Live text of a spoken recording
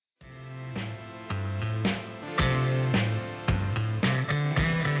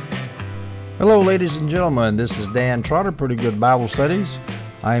Hello, ladies and gentlemen. This is Dan Trotter, Pretty Good Bible Studies.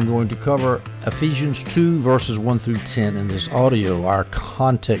 I am going to cover Ephesians 2, verses 1 through 10 in this audio. Our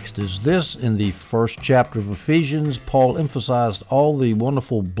context is this. In the first chapter of Ephesians, Paul emphasized all the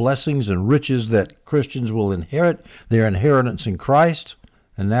wonderful blessings and riches that Christians will inherit, their inheritance in Christ.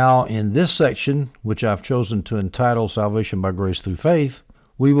 And now in this section, which I've chosen to entitle Salvation by Grace Through Faith,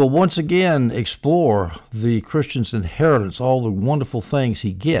 we will once again explore the Christian's inheritance, all the wonderful things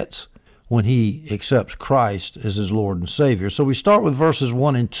he gets when he accepts Christ as his Lord and Savior. So we start with verses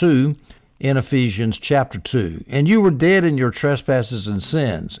 1 and 2 in Ephesians chapter 2. And you were dead in your trespasses and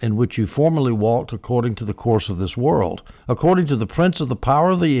sins, in which you formerly walked according to the course of this world, according to the prince of the power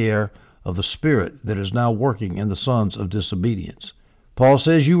of the air, of the spirit that is now working in the sons of disobedience. Paul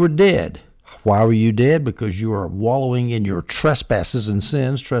says you were dead. Why were you dead? Because you are wallowing in your trespasses and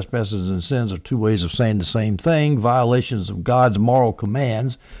sins. Trespasses and sins are two ways of saying the same thing, violations of God's moral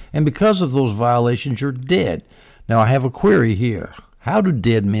commands, and because of those violations, you're dead. Now, I have a query here. How do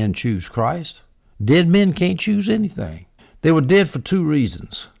dead men choose Christ? Dead men can't choose anything. They were dead for two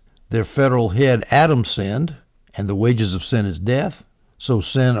reasons. Their federal head Adam sinned, and the wages of sin is death. So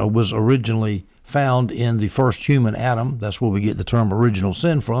sin was originally found in the first human Adam. That's where we get the term original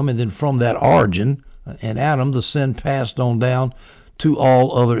sin from. And then from that origin in Adam, the sin passed on down to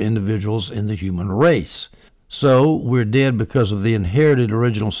all other individuals in the human race. So we're dead because of the inherited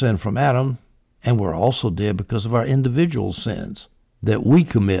original sin from Adam, and we're also dead because of our individual sins that we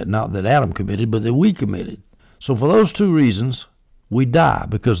commit, not that Adam committed, but that we committed. So for those two reasons, we die,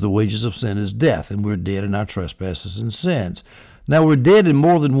 because the wages of sin is death, and we're dead in our trespasses and sins. Now, we're dead in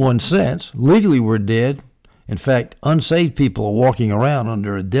more than one sense. Legally, we're dead. In fact, unsaved people are walking around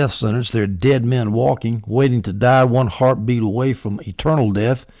under a death sentence. They're dead men walking, waiting to die, one heartbeat away from eternal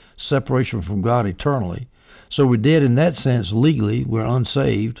death, separation from God eternally. So we're dead in that sense legally. We're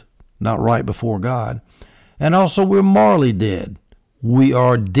unsaved, not right before God. And also, we're morally dead. We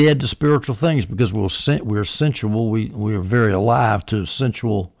are dead to spiritual things because we're sensual. We're very alive to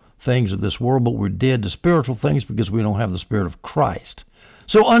sensual things of this world, but we're dead to spiritual things because we don't have the Spirit of Christ.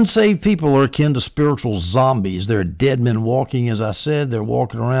 So unsaved people are akin to spiritual zombies. They're dead men walking, as I said. They're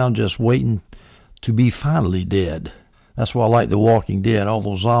walking around just waiting to be finally dead. That's why I like The Walking Dead. All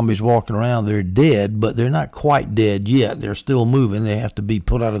those zombies walking around, they're dead, but they're not quite dead yet. They're still moving. They have to be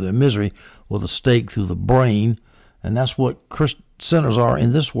put out of their misery with a stake through the brain, and that's what sinners are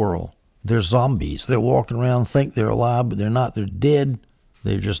in this world. They're zombies. They're walking around, think they're alive, but they're not. They're dead.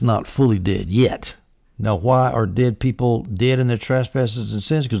 They're just not fully dead yet. Now, why are dead people dead in their trespasses and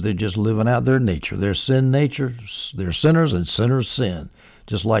sins? Because they're just living out their nature. Their sin nature. They're sinners, and sinners sin.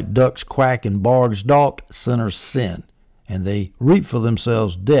 Just like ducks quack and barks talk, sinners sin. And they reap for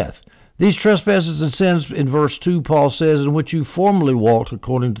themselves death. These trespasses and sins, in verse 2, Paul says, in which you formerly walked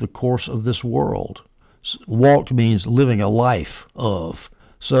according to the course of this world. Walked means living a life of.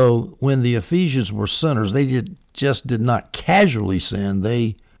 So when the Ephesians were sinners, they just did not casually sin.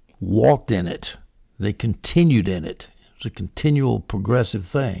 They walked in it. They continued in it. It's a continual progressive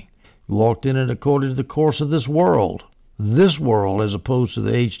thing. You walked in it according to the course of this world. This world, as opposed to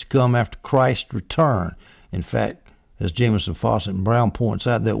the age to come after Christ's return. In fact, as Jamieson, Fawcett, and Brown points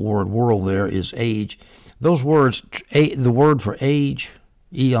out, that word world there is age. Those words, the word for age,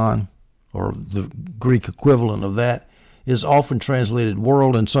 eon, or the Greek equivalent of that, is often translated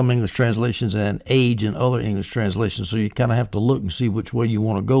world in some English translations and age in other English translations. So you kind of have to look and see which way you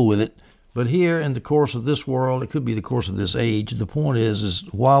want to go with it. But here, in the course of this world, it could be the course of this age. The point is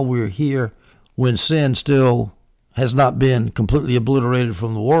while we're here, when sin still has not been completely obliterated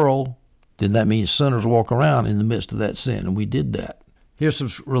from the world, then that means sinners walk around in the midst of that sin, and we did that. Here's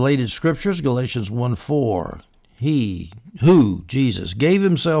some related scriptures. Galatians 1:4. He, who, Jesus, gave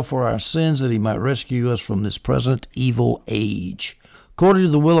himself for our sins that he might rescue us from this present evil age, according to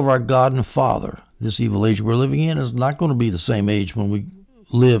the will of our God and Father. This evil age we're living in is not going to be the same age when we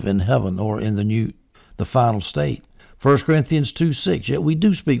live in heaven or in the final state. 1 Corinthians 2:6. Yet we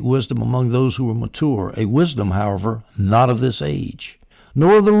do speak wisdom among those who are mature, a wisdom, however, not of this age,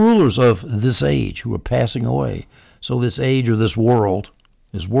 nor of the rulers of this age who are passing away. So this age or this world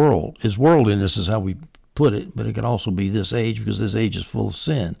is worldliness, is how we put it, but it can also be this age, because this age is full of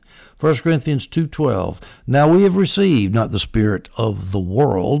sin. 1 Corinthians 2:12. Now we have received not the spirit of the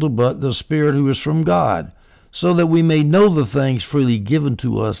world, but the Spirit who is from God, so that we may know the things freely given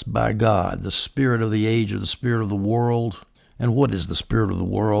to us by God. The spirit of the age or the spirit of the world. And what is the spirit of the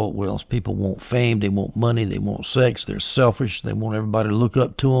world? Well, people want fame, they want money, they want sex, they're selfish, they want everybody to look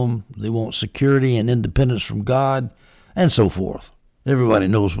up to them, they want security and independence from God, and so forth. Everybody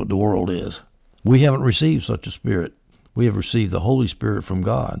knows what the world is. We haven't received such a spirit. We have received the Holy Spirit from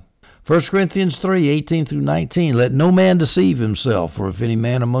God. 1 Corinthians 3:18 through 19, let no man deceive himself, for if any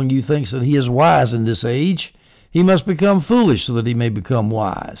man among you thinks that he is wise in this age, he must become foolish so that he may become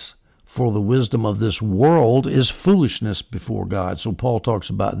wise. For the wisdom of this world is foolishness before God. So Paul talks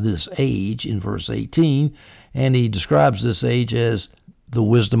about this age in verse 18, and he describes this age as the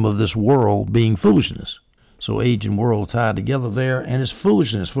wisdom of this world being foolishness. So age and world are tied together there, and it's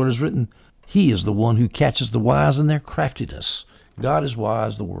foolishness. For it is written, he is the one who catches the wise in their craftiness. God is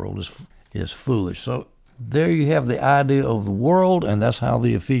wise, the world is foolish. So there you have the idea of the world, and that's how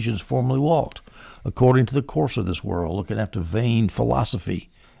the Ephesians formerly walked, according to the course of this world, looking after vain philosophy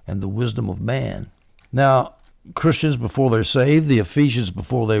and the wisdom of man. Now, Christians before they're saved, the Ephesians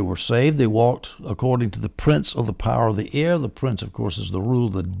before they were saved, they walked according to the prince of the power of the air. The prince, of course, is the rule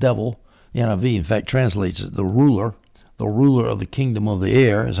of the devil. NIV, in fact, translates it the ruler of the kingdom of the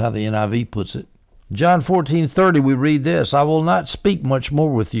air, is how the NIV puts it. John 14:30, we read this, I will not speak much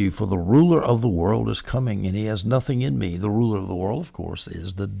more with you, for the ruler of the world is coming, and he has nothing in me. The ruler of the world, of course,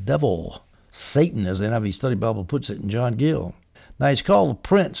 is the devil. Satan, as the NIV Study Bible puts it in John Gill. Now, he's called a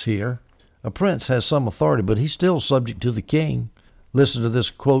prince here. A prince has some authority, but he's still subject to the king. Listen to this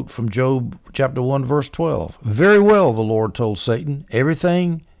quote from Job chapter 1, verse 12. Very well, the Lord told Satan,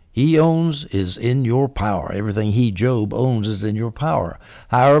 everything he owns is in your power. Everything he, Job, owns is in your power.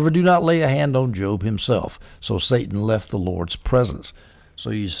 However, do not lay a hand on Job himself. So Satan left the Lord's presence. So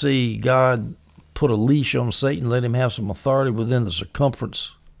you see, God put a leash on Satan, let him have some authority within the circumference,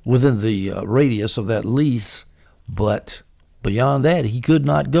 within the radius of that leash, but beyond that he could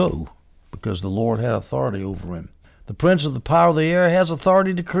not go because the Lord had authority over him. The prince of the power of the air has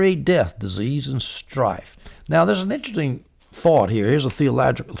authority to create death, disease, and strife. Now, there's an interesting thought here. Here's a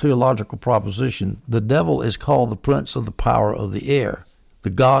theological proposition. The devil is called the prince of the power of the air, the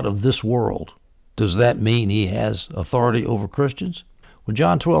god of this world. Does that mean he has authority over Christians? Well,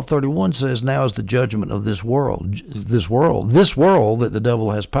 John 12:31 says, now is the judgment of this world. This world that the devil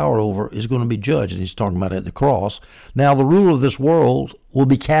has power over is going to be judged, and he's talking about at the cross. Now the ruler of this world will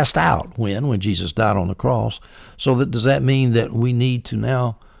be cast out when Jesus died on the cross. So does that mean that we need to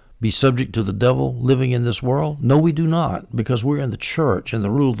now be subject to the devil living in this world? No, we do not, because we're in the church, and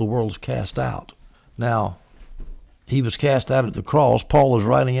the rule of the world is cast out. Now, he was cast out at the cross. Paul is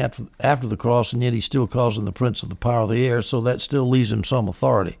writing after the cross, and yet he still calls him the prince of the power of the air, so that still leaves him some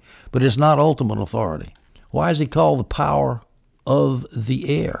authority. But it's not ultimate authority. Why is he called the power of the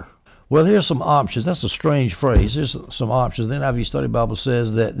air? Well, here's some options. That's a strange phrase. Here's some options. The NIV Study Bible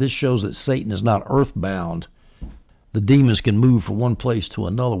says that this shows that Satan is not earthbound. The demons can move from one place to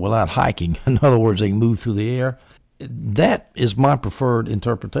another without hiking. In other words, they can move through the air. That is my preferred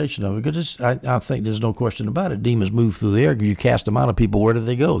interpretation of it, because I think there's no question about it. Demons move through the air because you cast them out of people. Where do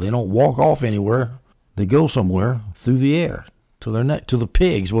they go? They don't walk off anywhere. They go somewhere through the air to their neck, to the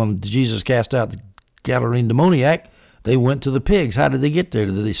pigs. When Jesus cast out the Gadarene demoniac, they went to the pigs. How did they get there?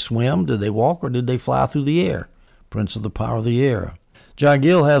 Did they swim? Did they walk? Or did they fly through the air? Prince of the power of the air. John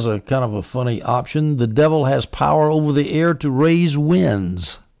Gill has a kind of a funny option. The devil has power over the air to raise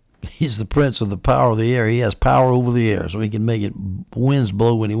winds. He's the prince of the power of the air. He has power over the air, so he can make winds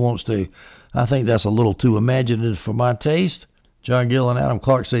blow when he wants to. I think that's a little too imaginative for my taste. John Gill and Adam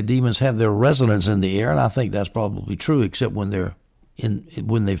Clark say demons have their residence in the air, and I think that's probably true, except when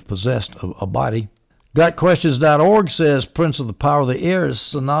they've possessed a body. GotQuestions.org says prince of the power of the air is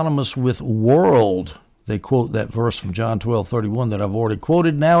synonymous with world. They quote that verse from John 12:31 that I've already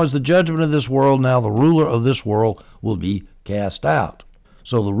quoted. Now is the judgment of this world. Now the ruler of this world will be cast out.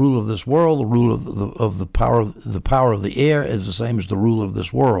 So the ruler of this world, the ruler of the power of the air, is the same as the ruler of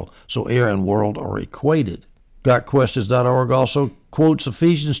this world. So air and world are equated. GotQuestions.org also quotes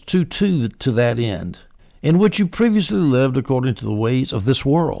Ephesians 2:2 to that end, in which you previously lived according to the ways of this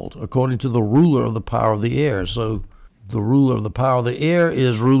world, according to the ruler of the power of the air. So the ruler of the power of the air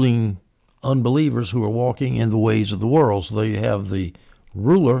is ruling unbelievers who are walking in the ways of the world. So there you have the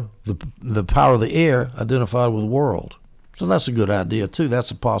ruler, the power of the air, identified with world. So that's a good idea, too. That's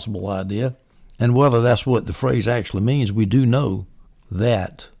a possible idea. And whether that's what the phrase actually means, we do know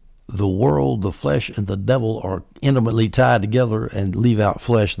that the world, the flesh, and the devil are intimately tied together, and leave out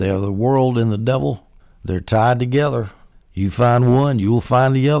flesh there. The world and the devil, they're tied together. You find one, you'll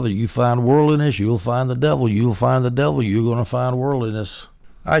find the other. You find worldliness, you'll find the devil. You'll find the devil, you're going to find worldliness.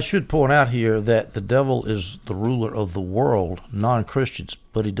 I should point out here that the devil is the ruler of the world, non-Christians,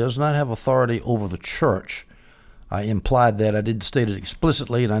 but he does not have authority over the church. I implied that. I didn't state it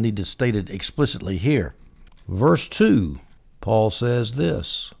explicitly, and I need to state it explicitly here. Verse 2, Paul says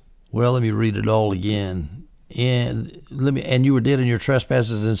this. Well, let me read it all again. And you were dead in your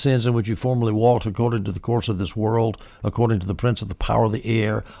trespasses and sins in which you formerly walked according to the course of this world, according to the prince of the power of the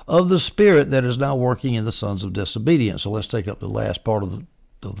air, of the spirit that is now working in the sons of disobedience. So let's take up the last part of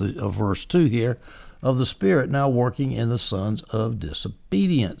verse 2 here, of the spirit now working in the sons of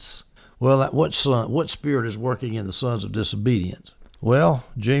disobedience. Well, what spirit is working in the sons of disobedience? Well,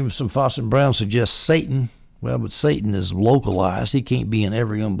 Jameson, Fawcett, and Brown suggests Satan. Well, but Satan is localized. He can't be in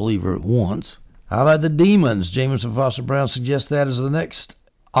every unbeliever at once. How about the demons? Jameson, Fawcett, Brown suggests that as the next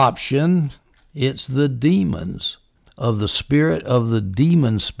option. It's the demons, of the spirit of the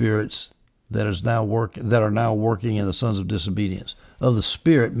demon spirits that are now working in the sons of disobedience. Of the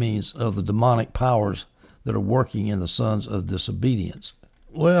spirit means of the demonic powers that are working in the sons of disobedience.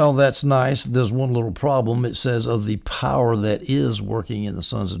 Well, that's nice. There's one little problem. It says of the power that is working in the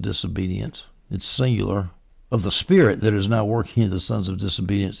sons of disobedience. It's singular. Of the spirit that is now working in the sons of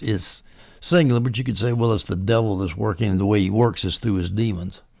disobedience is singular, but you could say, well, it's the devil that's working, and the way he works is through his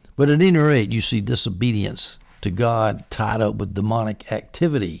demons. But at any rate, you see disobedience to God tied up with demonic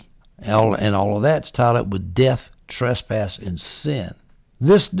activity, and all of that's tied up with death, trespass, and sin.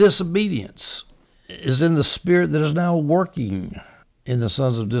 This disobedience is in the spirit that is now working in the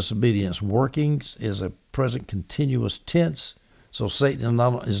sons of disobedience. Working is a present continuous tense, so Satan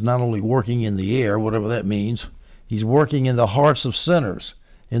is not only working in the air, whatever that means, he's working in the hearts of sinners,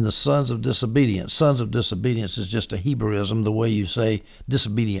 in the sons of disobedience. Sons of disobedience is just a Hebrewism, the way you say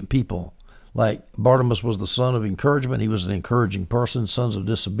disobedient people. Like Bartimaeus was the son of encouragement, he was an encouraging person. Sons of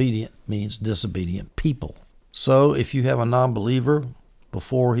disobedient means disobedient people. So if you have a non-believer,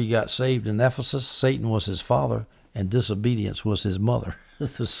 before he got saved in Ephesus, Satan was his father, and disobedience was his mother.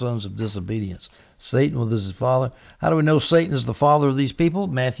 The sons of disobedience. Satan was his father. How do we know Satan is the father of these people?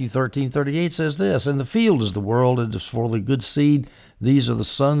 Matthew 13:38 says this, "And the field is the world, and is for the good seed. These are the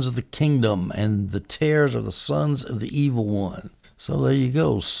sons of the kingdom, and the tares are the sons of the evil one." So there you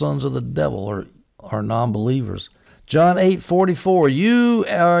go. Sons of the devil are non-believers. John 8:44, "You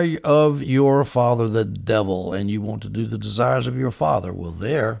are of your father the devil, and you want to do the desires of your father." Well,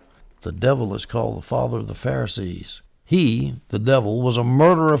 there, the devil is called the father of the Pharisees. He, the devil, was a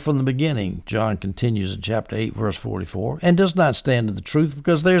murderer from the beginning, John continues in chapter 8, verse 44, "and does not stand in the truth,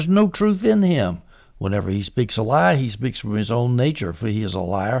 because there is no truth in him. Whenever he speaks a lie, he speaks from his own nature, for he is a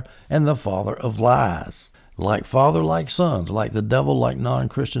liar and the father of lies." Like father, like sons, like the devil, like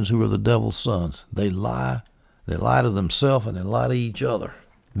non-Christians who are the devil's sons. They lie to themselves, and they lie to each other.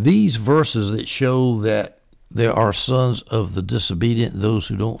 These verses that show that there are sons of the disobedient, those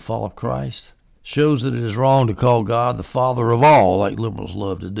who don't follow Christ, shows that it is wrong to call God the father of all, like liberals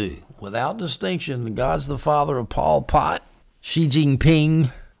love to do. Without distinction, God's the father of Pol Pot, Xi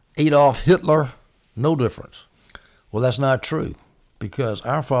Jinping, Adolf Hitler, no difference. Well, that's not true, because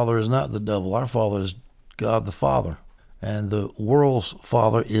our father is not the devil. Our father is God the Father, and the world's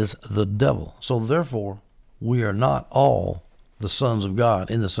father is the devil. So therefore, we are not all the sons of God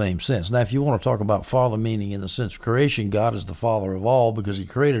in the same sense. Now, if you want to talk about father meaning in the sense of creation, God is the father of all because he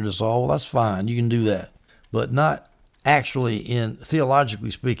created us all, well, that's fine. You can do that. But not actually, in theologically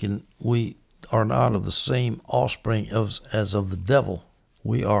speaking, we are not of the same offspring as of the devil.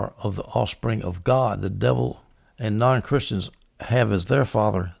 We are of the offspring of God. The devil and non-Christians have as their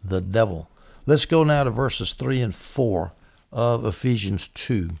father the devil. Let's go now to verses 3 and 4 of Ephesians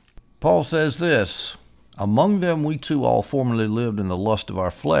 2. Paul says this, "Among them we too all formerly lived in the lust of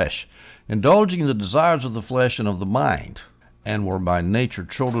our flesh, indulging the desires of the flesh and of the mind, and were by nature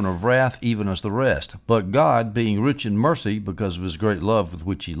children of wrath, even as the rest. But God, being rich in mercy, because of his great love with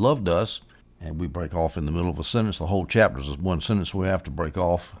which he loved us," and we break off in the middle of a sentence. The whole chapter is one sentence we have to break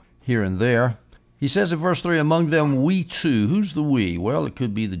off here and there. He says in verse 3, "Among them we too." Who's the we? Well, it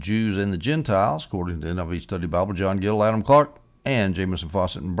could be the Jews and the Gentiles, according to NIV Study Bible, John Gill, Adam Clark, and Jameson,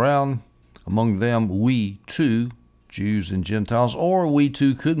 Fawcett, and Brown. Among them we too, Jews and Gentiles, or we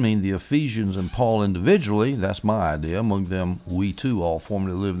too could mean the Ephesians and Paul individually. That's my idea. Among them we too all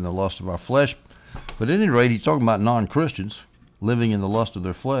formerly lived in the lust of our flesh. But at any rate, he's talking about non-Christians living in the lust of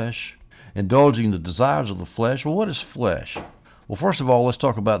their flesh, indulging the desires of the flesh. Well, what is flesh? Well, first of all, let's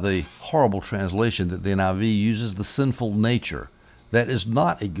talk about the horrible translation that the NIV uses, the sinful nature. That is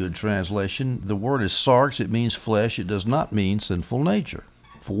not a good translation. The word is sarx. It means flesh. It does not mean sinful nature.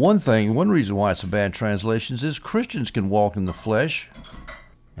 For one thing, one reason why it's a bad translation is Christians can walk in the flesh,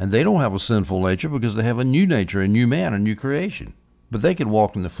 and they don't have a sinful nature because they have a new nature, a new man, a new creation. But they can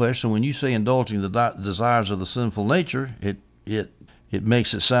walk in the flesh, so when you say indulging the desires of the sinful nature, it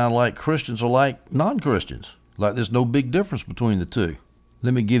makes it sound like Christians are like non-Christians. Like there's no big difference between the two.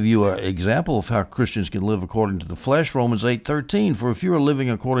 Let me give you an example of how Christians can live according to the flesh. Romans 8:13. For if you are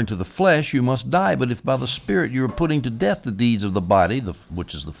living according to the flesh, you must die. But if by the Spirit you are putting to death the deeds of the body,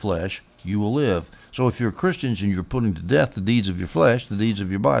 which is the flesh, you will live. So if you're Christians and you're putting to death the deeds of your flesh, the deeds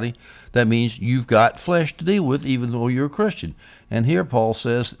of your body, that means you've got flesh to deal with, even though you're a Christian. And here Paul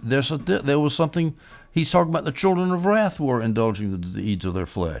says there was something. He's talking about the children of wrath who are indulging the deeds of their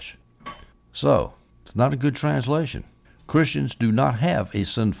flesh. So it's not a good translation. Christians do not have a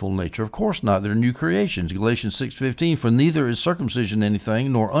sinful nature. Of course not. They're new creations. Galatians 6:15, for neither is circumcision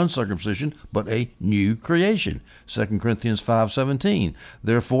anything, nor uncircumcision, but a new creation. 2 Corinthians 5:17,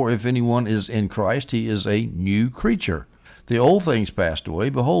 therefore if anyone is in Christ, he is a new creature. The old things passed away,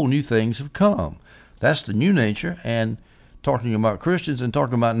 behold, new things have come. That's the new nature. And talking about Christians and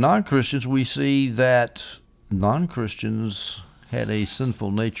talking about non-Christians, we see that non-Christians had a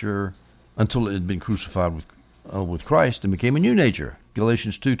sinful nature until it had been crucified with Christ and became a new nature.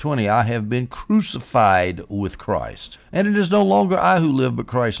 Galatians 2:20, I have been crucified with Christ, and it is no longer I who live, but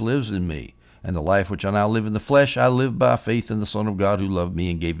Christ lives in me. And the life which I now live in the flesh, I live by faith in the Son of God who loved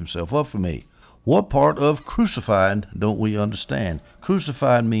me and gave himself up for me. What part of crucified don't we understand?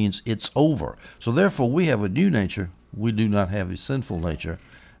 Crucified means it's over. So therefore we have a new nature. We do not have a sinful nature.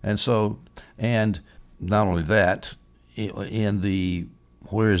 And not only that, in the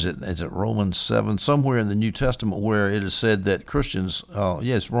where is it? Is it Romans 7? Somewhere in the New Testament where it is said that Christians,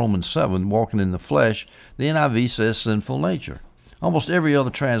 yes, Romans 7, walking in the flesh, the NIV says sinful nature. Almost every other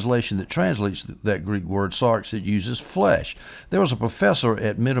translation that translates that Greek word sarx, it uses flesh. There was a professor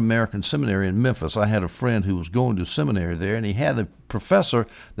at Mid-American Seminary in Memphis. I had a friend who was going to seminary there, and he had a professor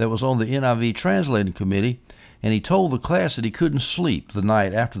that was on the NIV translating committee, and he told the class that he couldn't sleep the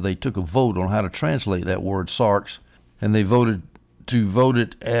night after they took a vote on how to translate that word sarx, and they voted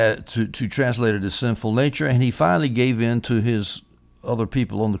to translate it as sinful nature, and he finally gave in to his other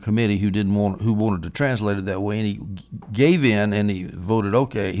people on the committee who wanted to translate it that way, and he gave in and he voted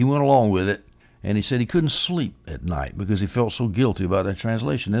okay. He went along with it, and he said he couldn't sleep at night because he felt so guilty about that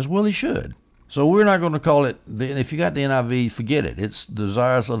translation. As well he should. So we're not going to call it, if you got the NIV, forget it. It's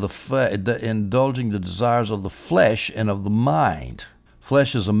desires of the flesh, indulging the desires of the flesh and of the mind.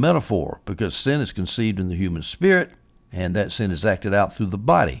 Flesh is a metaphor because sin is conceived in the human spirit, and that sin is acted out through the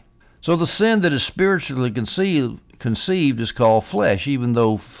body. So the sin that is spiritually conceived is called flesh, even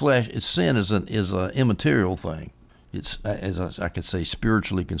though sin is an immaterial thing. It's, as I could say,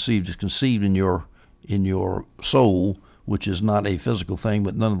 spiritually conceived. It's conceived in your soul, which is not a physical thing,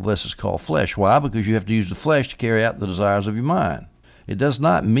 but nonetheless is called flesh. Why? Because you have to use the flesh to carry out the desires of your mind. It does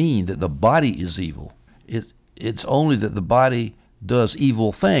not mean that the body is evil. It's only that the body does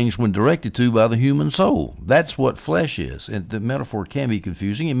evil things when directed to by the human soul. That's what flesh is. And the metaphor can be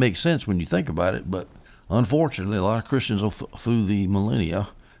confusing. It makes sense when you think about it, but unfortunately, a lot of Christians through the millennia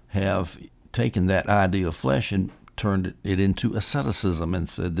have taken that idea of flesh and turned it into asceticism and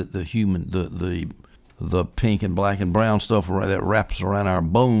said that the pink and black and brown stuff that wraps around our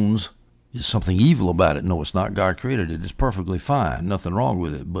bones is something evil about it. No, it's not. God created it. It's perfectly fine. Nothing wrong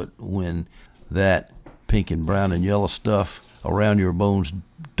with it. But when that pink and brown and yellow stuff around your bones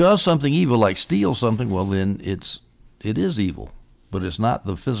does something evil, like steal something, well then it is evil. But it's not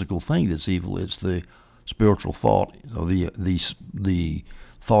the physical thing that's evil. It's the spiritual thought, or the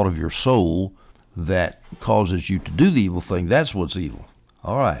thought of your soul that causes you to do the evil thing. That's what's evil.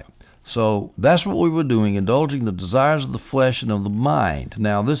 All right. So that's what we were doing, indulging the desires of the flesh and of the mind.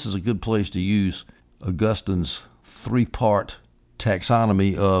 Now this is a good place to use Augustine's 3-part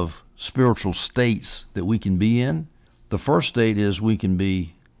taxonomy of spiritual states that we can be in. The first state is we can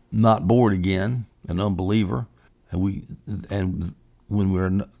be not born again, an unbeliever, and when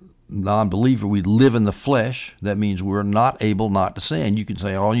we're non-believer, we live in the flesh. That means we're not able not to sin. You can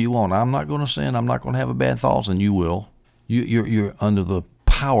say all you want, I'm not going to sin, I'm not going to have a bad thoughts, and you will. You're under the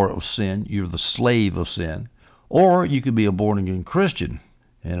power of sin. You're the slave of sin. Or you could be a born-again Christian,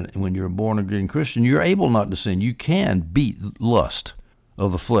 and when you're a born-again Christian, you're able not to sin. You can beat lust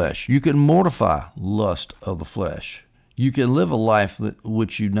of the flesh. You can mortify lust of the flesh. You can live a life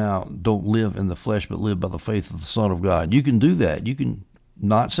which you now don't live in the flesh, but live by the faith of the Son of God. You can do that. You can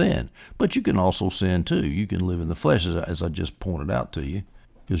not sin, but you can also sin too. You can live in the flesh, as I just pointed out to you,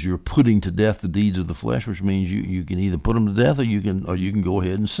 because you're putting to death the deeds of the flesh, which means you can either put them to death or you can go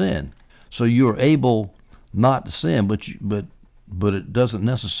ahead and sin. So you're able not to sin, but it doesn't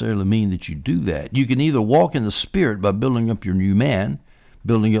necessarily mean that you do that. You can either walk in the Spirit by building up your new man,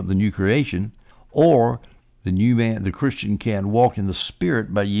 building up the new creation, or the Christian can walk in the Spirit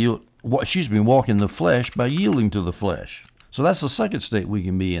walk in the flesh by yielding to the flesh. So that's the second state we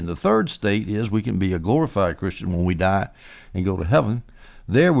can be in. The third state is we can be a glorified Christian when we die and go to heaven.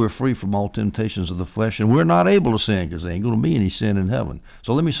 There we're free from all temptations of the flesh, and we're not able to sin because there ain't going to be any sin in heaven.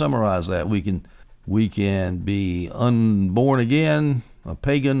 So let me summarize that. We can be unborn again, a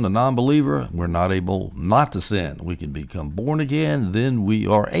pagan, a non-believer. We're not able not to sin. We can become born again, then we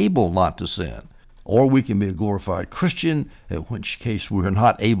are able not to sin. Or we can be a glorified Christian, in which case we're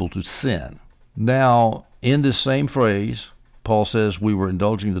not able to sin. Now, in this same phrase, Paul says we were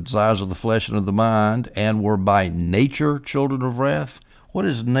indulging the desires of the flesh and of the mind, and were by nature children of wrath. What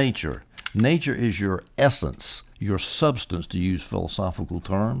is nature? Nature is your essence, your substance, to use philosophical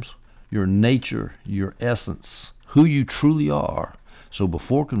terms. Your nature, your essence, who you truly are. So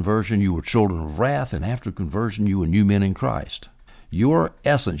before conversion, you were children of wrath, and after conversion, you were new men in Christ. Your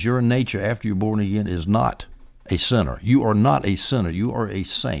essence, your nature after you're born again is not a sinner. You are not a sinner. You are a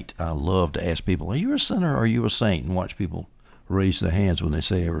saint. I love to ask people, are you a sinner or are you a saint? And watch people raise their hands when they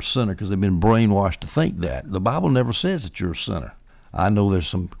say they're a sinner because they've been brainwashed to think that. The Bible never says that you're a sinner. I know there's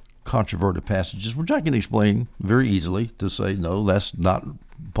some controverted passages which I can explain very easily to say, no, that's not,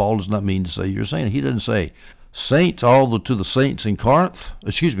 Paul does not mean to say you're a saint. He doesn't say saints, to the saints in Corinth.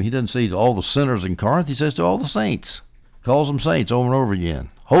 Excuse me, he doesn't say to all the sinners in Corinth. He says to all the saints. Calls them saints over and over again.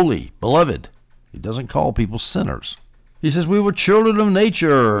 Holy, beloved. He doesn't call people sinners. He says we were children of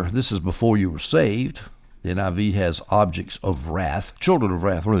nature. This is before you were saved. The NIV has objects of wrath. Children of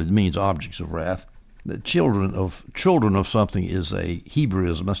wrath really means objects of wrath. The children of something is a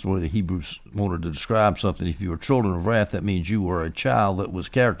Hebraism. That's the way the Hebrews wanted to describe something. If you were children of wrath, that means you were a child that was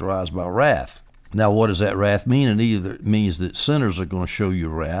characterized by wrath. Now, what does that wrath mean? It either means that sinners are going to show you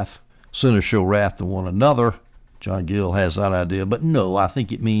wrath. Sinners show wrath to one another. John Gill has that idea. But no, I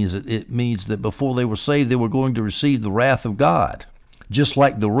think it means that before they were saved, they were going to receive the wrath of God. Just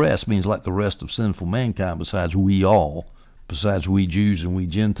like the rest, means like the rest of sinful mankind, besides we Jews and we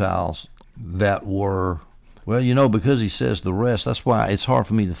Gentiles, that were, well, because he says the rest, that's why it's hard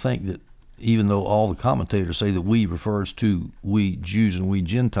for me to think that, even though all the commentators say that we refers to we Jews and we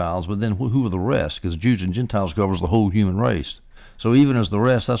Gentiles, but then who are the rest? Because Jews and Gentiles covers the whole human race. So even as the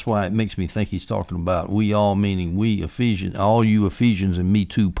rest, that's why it makes me think he's talking about we all, meaning we Ephesians, all you Ephesians and me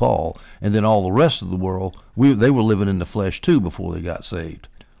too, Paul, and then all the rest of the world, they were living in the flesh too before they got saved.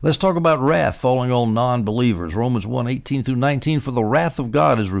 Let's talk about wrath falling on non-believers. Romans 1:18-19, for the wrath of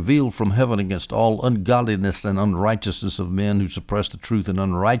God is revealed from heaven against all ungodliness and unrighteousness of men who suppress the truth in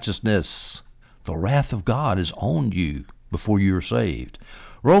unrighteousness. The wrath of God is on you before you are saved.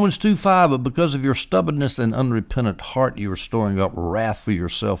 Romans 2:5, but because of your stubbornness and unrepentant heart, you are storing up wrath for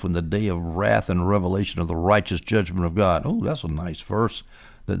yourself in the day of wrath and revelation of the righteous judgment of God. Oh, that's a nice verse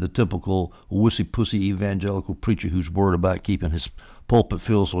that the typical wussy-pussy evangelical preacher who's worried about keeping his pulpit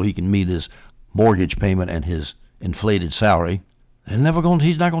filled so he can meet his mortgage payment and his inflated salary. He's not going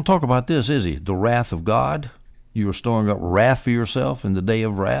to talk about this, is he? The wrath of God. You are storing up wrath for yourself in the day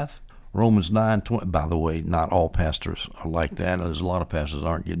of wrath. Romans 9:20. By the way, not all pastors are like that. There's a lot of pastors that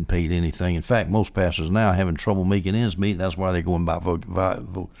aren't getting paid anything. In fact, most pastors now are having trouble making ends meet. That's why they're going by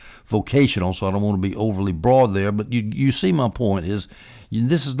vocational, so I don't want to be overly broad there. But you see my point is,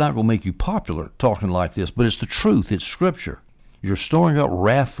 this is not going to make you popular talking like this, but it's the truth. It's Scripture. You're storing up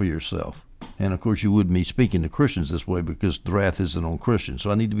wrath for yourself. And, of course, you wouldn't be speaking to Christians this way because the wrath isn't on Christians.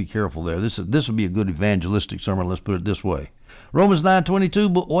 So I need to be careful there. This would be a good evangelistic sermon, let's put it this way. Romans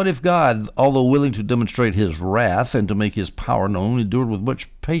 9:22, but what if God, although willing to demonstrate his wrath and to make his power known, endured with much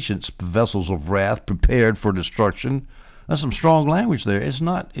patience vessels of wrath prepared for destruction? That's some strong language there. It's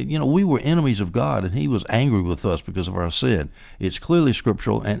not, we were enemies of God, and he was angry with us because of our sin. It's clearly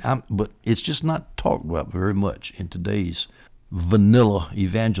scriptural, but it's just not talked about very much in today's vanilla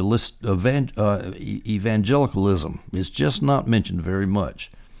evangelicalism. It's just not mentioned very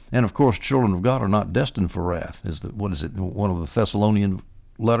much. And of course, children of God are not destined for wrath. One of the Thessalonian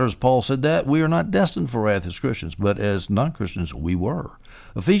letters, Paul said that we are not destined for wrath as Christians, but as non-Christians we were.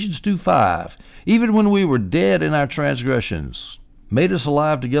 Ephesians 2:5, even when we were dead in our transgressions, made us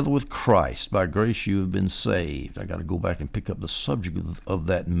alive together with Christ. By grace you have been saved. I got to go back and pick up the subject of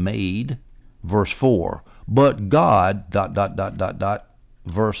that made. Verse 4, but God, ...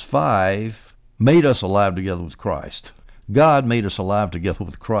 Verse 5, made us alive together with Christ. God made us alive together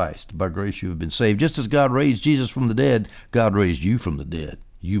with Christ. By grace you have been saved. Just as God raised Jesus from the dead, God raised you from the dead,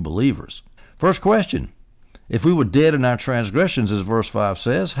 you believers. First question, if we were dead in our transgressions, as verse 5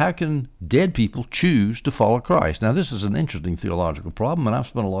 says, how can dead people choose to follow Christ? Now, this is an interesting theological problem, and I've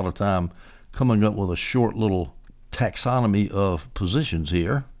spent a lot of time coming up with a short little taxonomy of positions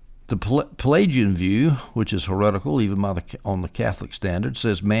here. The Pelagian view, which is heretical even on the Catholic standard,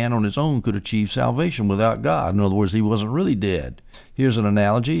 says man on his own could achieve salvation without God. In other words, he wasn't really dead. Here's an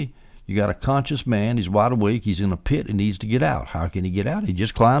analogy. You got a conscious man. He's wide awake. He's in a pit and needs to get out. How can he get out? He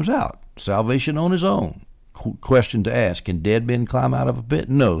just climbs out. Salvation on his own. Question to ask: can dead men climb out of a pit?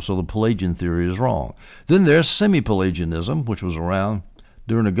 No. So the Pelagian theory is wrong. Then there's semi-Pelagianism, which was around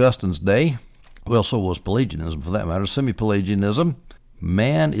during Augustine's day. Well, so was Pelagianism for that matter. Semi-Pelagianism: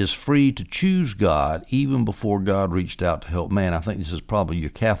 man is free to choose God even before God reached out to help man. I think this is probably your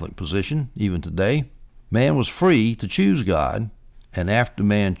Catholic position even today. Man was free to choose God, and after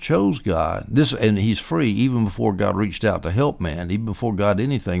man chose God, and he's free even before God reached out to help man. Even before God did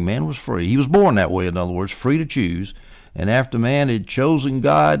anything, man was free. He was born that way, in other words, free to choose. And after man had chosen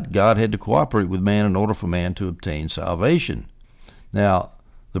God, God had to cooperate with man in order for man to obtain salvation. Now,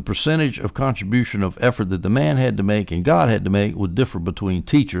 the percentage of contribution of effort that the man had to make and God had to make would differ between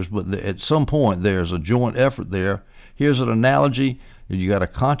teachers, but at some point there's a joint effort there. Here's an analogy. You got a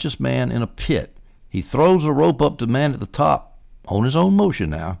conscious man in a pit. He throws a rope up to the man at the top on his own motion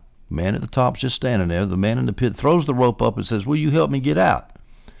now. The man at the top's just standing there. The man in the pit throws the rope up and says, will you help me get out?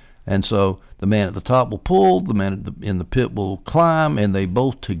 And so the man at the top will pull, the man in the pit will climb, and they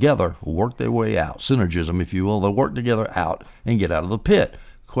both together will work their way out. Synergism, if you will. They'll work together out and get out of the pit.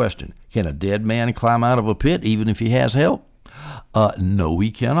 Question: can a dead man climb out of a pit even if he has help? No,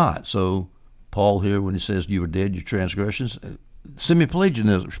 he cannot. So Paul here, when he says you are dead, your transgressions,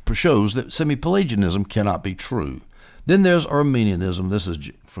 semi-Pelagianism shows that semi-Pelagianism cannot be true. Then there's Arminianism. This is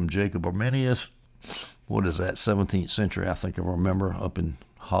from Jacob Arminius. What is that? 17th century, I think I remember, up in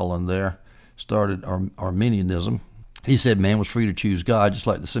Holland there. Started Arminianism. He said man was free to choose God, just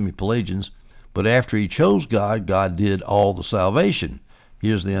like the semi-Pelagians. But after he chose God, God did all the salvation.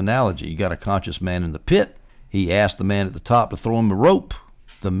 Here's the analogy. You got a conscious man in the pit. He asked the man at the top to throw him a rope.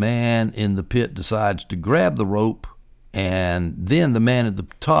 The man in the pit decides to grab the rope, and then the man at the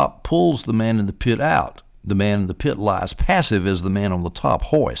top pulls the man in the pit out. The man in the pit lies passive as the man on the top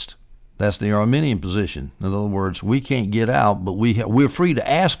hoist. That's the Arminian position. In other words, we can't get out, but we're free to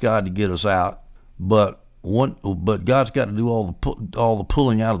ask God to get us out. But God's got to do all the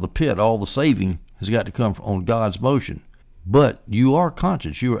pulling out of the pit. All the saving has got to come on God's motion. But you are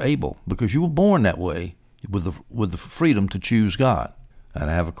conscious. You are able, because you were born that way, with the freedom to choose God.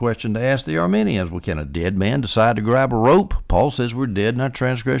 And I have a question to ask the Arminians. Well, can a dead man decide to grab a rope? Paul says we're dead in our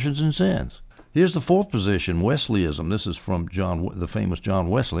transgressions and sins. Here's the fourth position, Wesleyism. This is from the famous John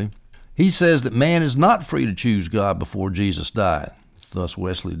Wesley. He says that man is not free to choose God before Jesus died. Thus,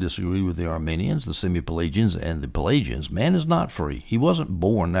 Wesley disagreed with the Arminians, the semi-Pelagians, and the Pelagians. Man is not free. He wasn't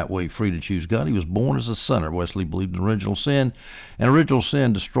born that way, free to choose God. He was born as a sinner. Wesley believed in original sin, and original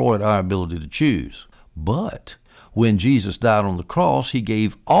sin destroyed our ability to choose. But when Jesus died on the cross, he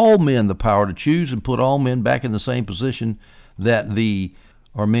gave all men the power to choose and put all men back in the same position that the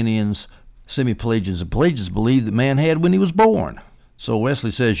Arminians, semi-Pelagians, and Pelagians believed that man had when he was born. So Wesley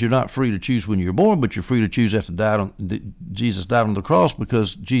says you're not free to choose when you're born, but you're free to choose after Jesus died on the cross,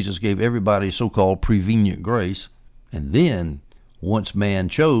 because Jesus gave everybody so-called prevenient grace. And then, once man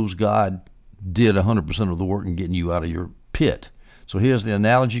chose, God did 100% of the work in getting you out of your pit. So here's the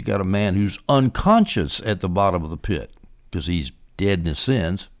analogy. You got a man who's unconscious at the bottom of the pit because he's dead in his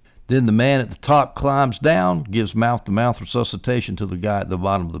sins. Then the man at the top climbs down, gives mouth-to-mouth resuscitation to the guy at the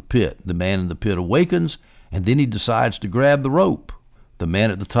bottom of the pit. The man in the pit awakens, and then he decides to grab the rope. The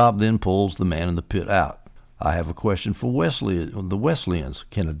man at the top then pulls the man in the pit out. I have a question for the Wesleyans.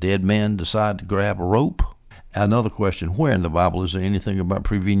 Can a dead man decide to grab a rope? Another question, where in the Bible is there anything about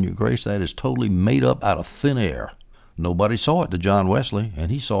prevenient grace? That is totally made up out of thin air. Nobody saw it to John Wesley, and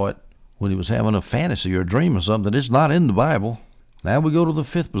he saw it when he was having a fantasy or a dream or something. It's not in the Bible. Now we go to the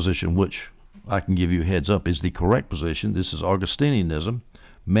fifth position, which I can give you a heads up is the correct position. This is Augustinianism.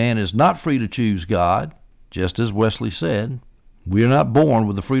 Man is not free to choose God, just as Wesley said. We are not born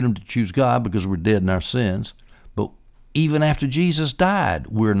with the freedom to choose God because we're dead in our sins. But even after Jesus died,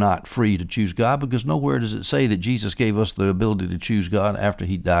 we're not free to choose God, because nowhere does it say that Jesus gave us the ability to choose God after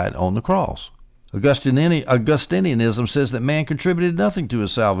he died on the cross. Augustinianism says that man contributed nothing to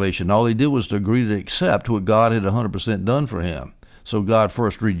his salvation. All he did was to agree to accept what God had 100% done for him. So God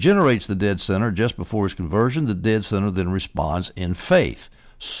first regenerates the dead sinner just before his conversion. The dead sinner then responds in faith.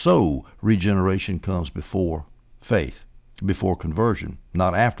 So regeneration comes before faith, before conversion,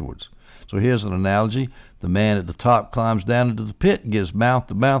 not afterwards. So here's an analogy. The man at the top climbs down into the pit and gives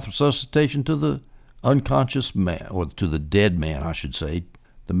mouth-to-mouth resuscitation to the unconscious man, or to the dead man, I should say.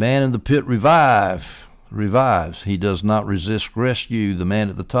 The man in the pit revives. He does not resist rescue. The man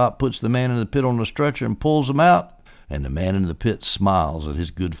at the top puts the man in the pit on the stretcher and pulls him out, and the man in the pit smiles at his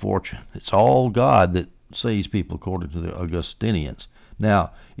good fortune. It's all God that saves people, according to the Augustinians.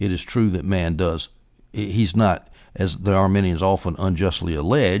 Now, it is true that man does. He's not as the Arminians often unjustly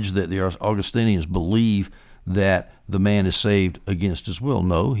allege, that the Augustinians believe that the man is saved against his will.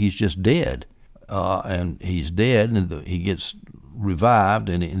 No, he's just dead. And he's dead, and he gets revived,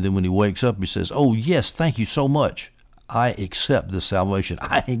 and then when he wakes up, he says, "Oh, yes, thank you so much. I accept this salvation.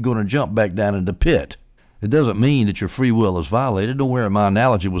 I ain't going to jump back down in the pit." It doesn't mean that your free will is violated. Nowhere in my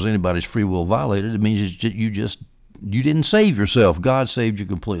analogy was anybody's free will violated. It means you didn't save yourself. God saved you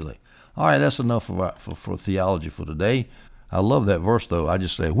completely. All right, that's enough for theology for today. I love that verse, though. I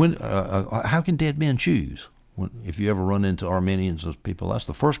just say, how can dead men choose? If you ever run into Arminians as people, that's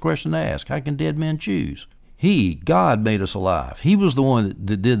the first question to ask. How can dead men choose? God made us alive. He was the one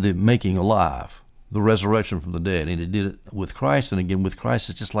that did the making alive, the resurrection from the dead, and he did it with Christ. And again, with Christ,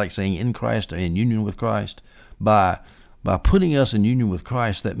 it's just like saying in Christ or in union with Christ. By putting us in union with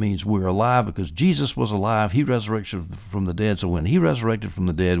Christ, that means we're alive because Jesus was alive. He resurrected from the dead. So when he resurrected from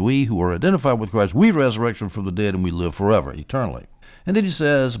the dead, we who are identified with Christ, we resurrected from the dead, and we live forever, eternally. And then he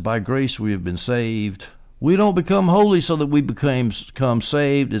says, by grace we have been saved. We don't become holy so that we become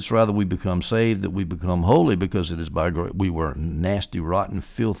saved. It's rather we become saved that we become holy, because it is by grace. We were nasty, rotten,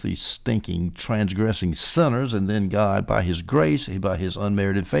 filthy, stinking, transgressing sinners, and then God, by his grace, by his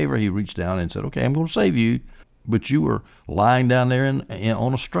unmerited favor, he reached down and said, okay, I'm going to save you. But you were lying down there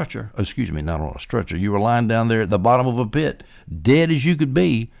on a stretcher. Excuse me, not on a stretcher. You were lying down there at the bottom of a pit, dead as you could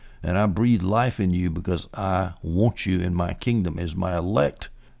be, and I breathed life in you because I want you in my kingdom as my elect.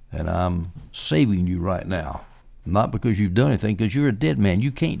 And I'm saving you right now. Not because you've done anything, because you're a dead man. You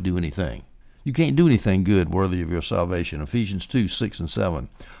can't do anything. You can't do anything good worthy of your salvation. Ephesians 2, 6 and 7.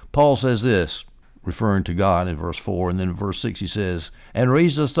 Paul says this, referring to God in verse 4, and then in verse 6 he says, and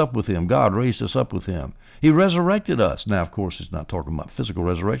raised us up with him. God raised us up with him. He resurrected us. Now, of course, he's not talking about physical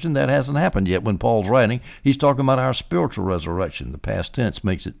resurrection. That hasn't happened yet. When Paul's writing, he's talking about our spiritual resurrection. The past tense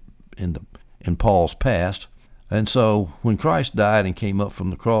makes it in Paul's past. And so when Christ died and came up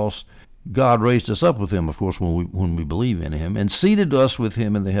from the cross, God raised us up with him, of course, when we believe in him, and seated us with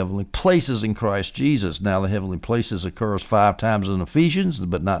him in the heavenly places in Christ Jesus. Now, the heavenly places occurs 5 times in Ephesians,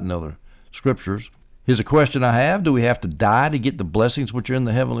 but not in other scriptures. Here's a question I have. Do we have to die to get the blessings which are in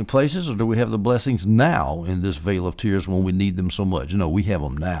the heavenly places, or do we have the blessings now in this vale of tears when we need them so much? No, we have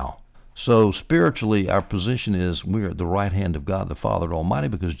them now. So spiritually, our position is we're at the right hand of God the Father Almighty,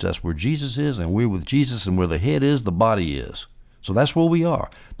 because that's where Jesus is, and we're with Jesus, and where the head is, the body is. So that's where we are.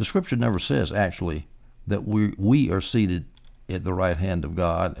 The Scripture never says, actually, that we are seated at the right hand of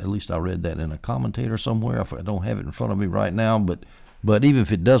God. At least I read that in a commentator somewhere. I don't have it in front of me right now, but even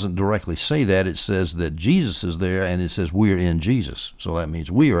if it doesn't directly say that, it says that Jesus is there, and it says we're in Jesus. So that means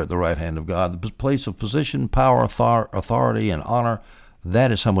we are at the right hand of God, the place of position, power, authority, and honor.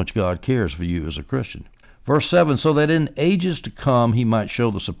 That is how much God cares for you as a Christian. Verse 7, so that in ages to come he might show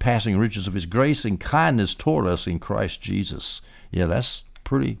the surpassing riches of his grace and kindness toward us in Christ Jesus. Yeah, that's a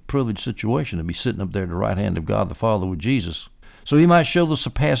pretty privileged situation to be sitting up there at the right hand of God the Father with Jesus. So he might show the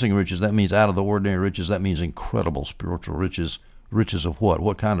surpassing riches. That means out of the ordinary riches. That means incredible spiritual riches. Riches of what?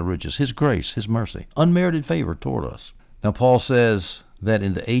 What kind of riches? His grace, his mercy, unmerited favor toward us. Now Paul says that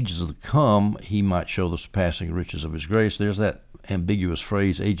in the ages to come he might show the surpassing riches of his grace. There's that ambiguous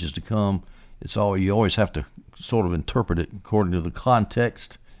phrase, ages to come. You always have to sort of interpret it according to the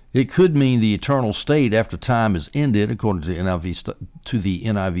context. It could mean the eternal state after time is ended, according to the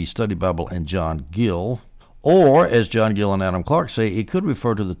NIV Study Bible and John Gill. Or, as John Gill and Adam Clark say, it could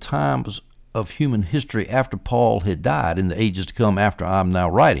refer to the times of human history after Paul had died, in the ages to come after I'm now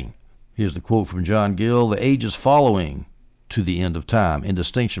writing. Here's the quote from John Gill, the ages following to the end of time, in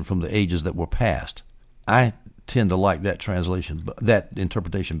distinction from the ages that were past. I tend to like that translation, that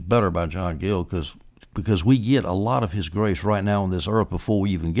interpretation better by John Gill, because we get a lot of his grace right now on this earth before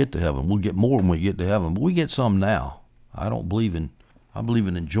we even get to heaven. We'll get more when we get to heaven, but we get some now. I believe in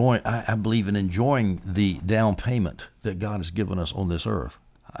enjoying the down payment that God has given us on this earth.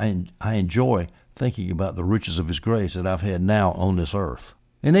 I enjoy thinking about the riches of his grace that I've had now on this earth.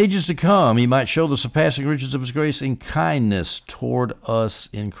 In ages to come, he might show the surpassing riches of his grace in kindness toward us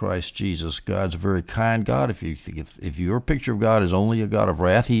in Christ Jesus. God's a very kind God. If your picture of God is only a God of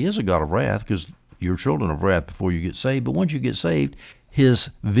wrath, he is a God of wrath, because you're children of wrath before you get saved. But once you get saved, his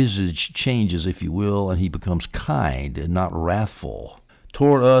visage changes, if you will, and he becomes kind and not wrathful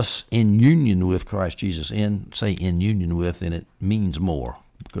toward us in union with Christ Jesus. Say in union with, and it means more,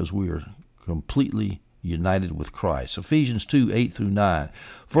 because we are completely united with Christ. Ephesians 2, 8 through 9.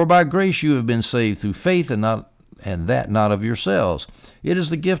 For by grace you have been saved through faith, and that not of yourselves. It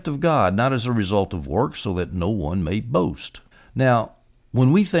is the gift of God, not as a result of works, so that no one may boast. Now,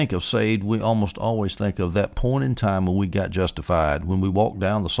 When we think of saved, we almost always think of that point in time when we got justified, when we walked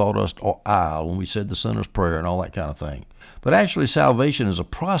down the sawdust aisle, when we said the sinner's prayer and all that kind of thing. But actually, salvation is a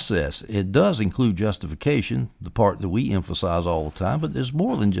process. It does include justification, the part that we emphasize all the time, but there's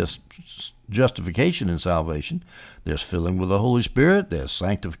more than just justification in salvation. There's filling with the Holy Spirit, there's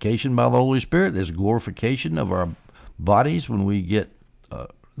sanctification by the Holy Spirit, there's glorification of our bodies when we get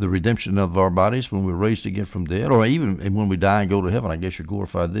the redemption of our bodies when we're raised again from dead, or even when we die and go to heaven. I guess you're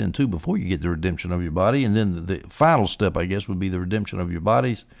glorified then too, before you get the redemption of your body. And then the final step, I guess, would be the redemption of your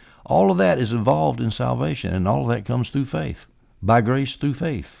bodies. All of that is involved in salvation, and all of that comes through faith, by grace through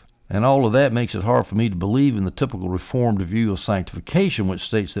faith. And all of that makes it hard for me to believe in the typical Reformed view of sanctification, which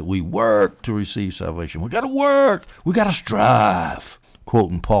states that we work to receive salvation. We got to work. We got to strive.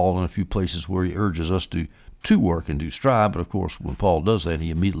 Quoting Paul in a few places where he urges us to work and do strive. But of course, when Paul does that, he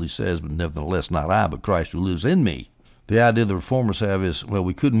immediately says, but nevertheless, not I, but Christ who lives in me. The idea the Reformers have is, well,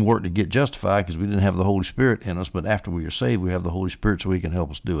 we couldn't work to get justified because we didn't have the Holy Spirit in us, but after we are saved, we have the Holy Spirit so he can help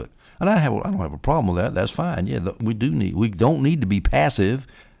us do it. And I don't have a problem with that. That's fine. Yeah, we don't need to be passive,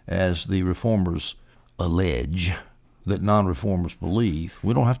 as the Reformers allege that non-Reformers believe.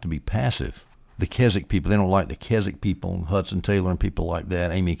 We don't have to be passive. The Keswick people, they don't like the Keswick people, Hudson Taylor and people like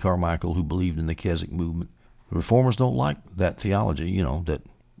that, Amy Carmichael, who believed in the Keswick movement. The Reformers don't like that theology, that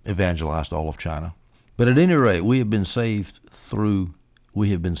evangelized all of China. But at any rate, we have been saved. The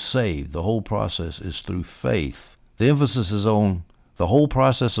whole process is through faith. The emphasis is on the whole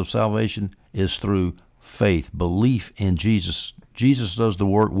process of salvation is through faith, belief in Jesus. Jesus does the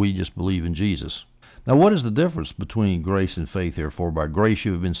work, we just believe in Jesus. Now, what is the difference between grace and faith here? For by grace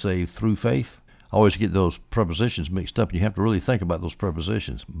you have been saved through faith. I always get those prepositions mixed up, and you have to really think about those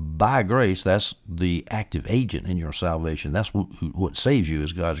prepositions. By grace, that's the active agent in your salvation. That's what saves you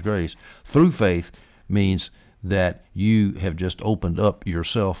is God's grace. Through faith means that you have just opened up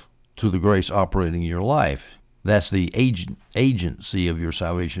yourself to the grace operating in your life. That's the agency of your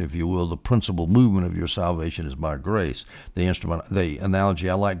salvation, if you will. The principal movement of your salvation is by grace. The analogy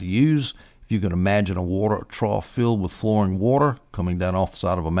I like to use, you can imagine a water trough filled with flowing water coming down off the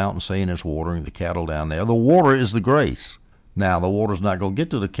side of a mountain, saying it's watering the cattle down there. The water is the grace. Now, the water's not going to get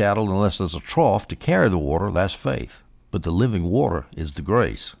to the cattle unless there's a trough to carry the water. That's faith. But the living water is the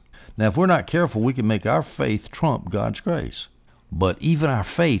grace. Now, if we're not careful, we can make our faith trump God's grace. But even our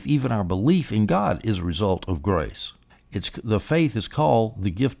faith, even our belief in God is a result of grace. The faith is called the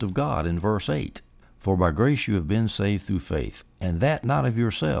gift of God in verse 8. For by grace you have been saved through faith, and that not of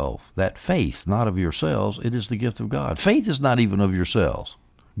yourself, that faith not of yourselves, it is the gift of God. Faith is not even of yourselves.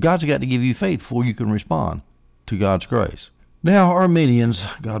 God's got to give you faith before you can respond to God's grace. Now, Arminians,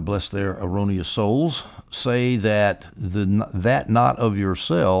 God bless their erroneous souls, say that that not of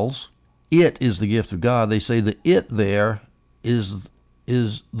yourselves, it is the gift of God. They say the it there is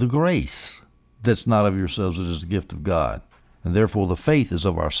the grace that's not of yourselves, it is the gift of God. And therefore the faith is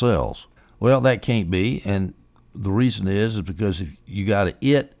of ourselves. Well, that can't be, and the reason is because if you got an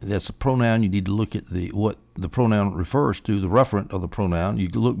it, that's a pronoun, you need to look at what the pronoun refers to, the referent of the pronoun. You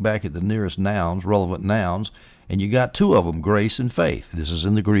can look back at the nearest nouns, relevant nouns, and you got two of them, grace and faith. This is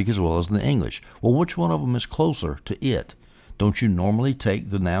in the Greek as well as in the English. Well, which one of them is closer to it? Don't you normally take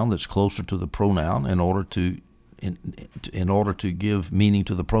the noun that's closer to the pronoun in order to give meaning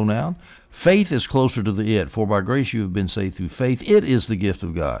to the pronoun? Faith is closer to the it. For by grace you have been saved through faith. It is the gift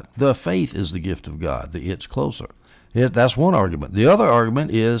of God. The faith is the gift of God. The it's closer. That's one argument. The other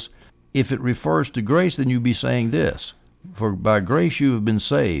argument is, if it refers to grace, then you'd be saying this. For by grace you have been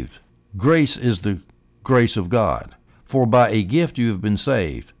saved. Grace is the grace of God. For by a gift you have been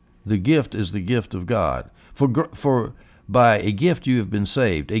saved. The gift is the gift of God. For by a gift you have been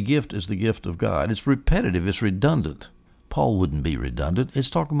saved. A gift is the gift of God. It's repetitive. It's redundant. Paul wouldn't be redundant. It's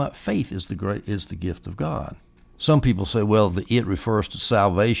talking about faith is the gift of God. Some people say, well, it refers to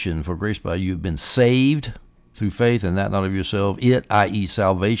salvation. For grace by you have been saved through faith, and that not of yourself. It, i.e.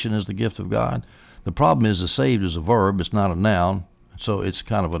 salvation, is the gift of God. The problem is the saved is a verb. It's not a noun. So it's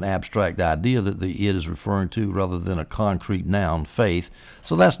kind of an abstract idea that the it is referring to rather than a concrete noun, faith.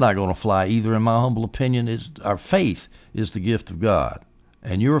 So that's not going to fly either, in my humble opinion. Our faith is the gift of God.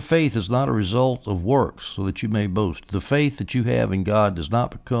 And your faith is not a result of works, so that you may boast. The faith that you have in God does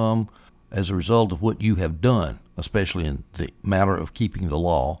not become as a result of what you have done, especially in the matter of keeping the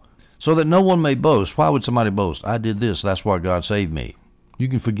law, so that no one may boast. Why would somebody boast? I did this, that's why God saved me. You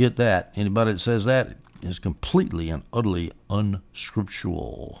can forget that. Anybody that says that is completely and utterly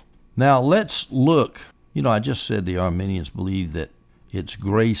unscriptural. Now let's look. I just said the Arminians believe that it's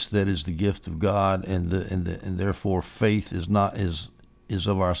grace that is the gift of God, and therefore faith is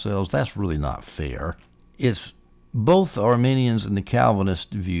of ourselves. That's really not fair. It's both Arminians and the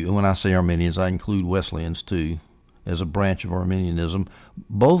Calvinist view, and when I say Arminians, I include Wesleyans too, as a branch of Arminianism,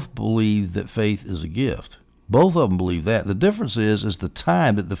 both believe that faith is a gift. Both of them believe that. The difference is the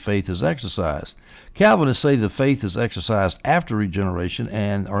time that the faith is exercised. Calvinists say the faith is exercised after regeneration,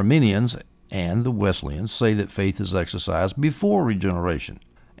 and Arminians and the Wesleyans say that faith is exercised before regeneration.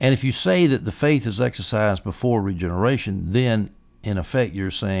 And if you say that the faith is exercised before regeneration, then in effect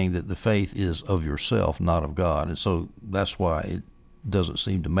you're saying that the faith is of yourself, not of God. And so that's why it doesn't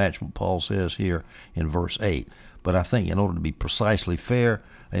seem to match what Paul says here in verse 8. But I think in order to be precisely fair,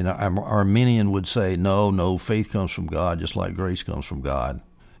 an Arminian would say, no, faith comes from God just like grace comes from God.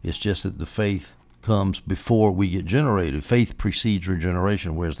 It's just that the faith comes before we get generated. Faith precedes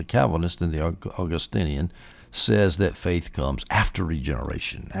regeneration, whereas the Calvinist and the Augustinian says that faith comes after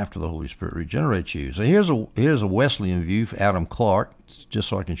regeneration, after the Holy Spirit regenerates you. So here's a Wesleyan view for Adam Clarke, just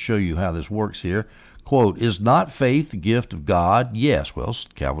so I can show you how this works here. Quote, is not faith the gift of God? Yes. Well,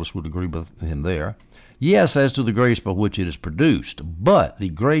 Calvinists would agree with him there. Yes, as to the grace by which it is produced, but the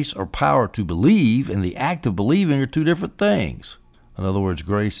grace or power to believe and the act of believing are two different things. In other words,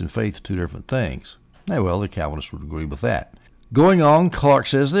 grace and faith are two different things. Well, the Calvinists would agree with that. Going on, Clarke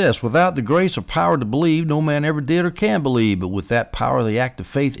says this, without the grace or power to believe, no man ever did or can believe, but with that power, the act of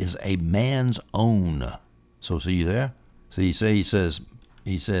faith is a man's own. So see you there? See, he says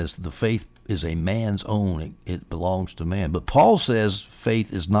the faith is a man's own. It belongs to man. But Paul says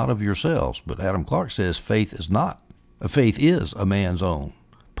faith is not of yourselves. But Adam Clarke says faith is not. Faith is a man's own.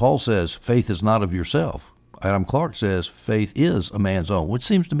 Paul says faith is not of yourself. Adam Clarke says faith is a man's own, which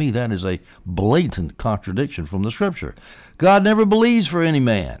seems to me that is a blatant contradiction from the Scripture. God never believes for any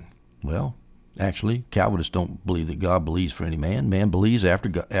man. Well, actually, Calvinists don't believe that God believes for any man. Man believes after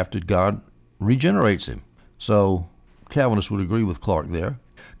God regenerates him. So Calvinists would agree with Clarke there.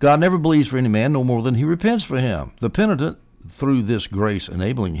 God never believes for any man, no more than he repents for him. The penitent, through this grace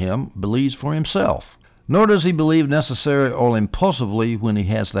enabling him, believes for himself. Nor does he believe necessarily or impulsively when he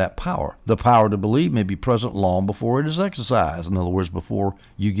has that power. The power to believe may be present long before it is exercised. In other words, before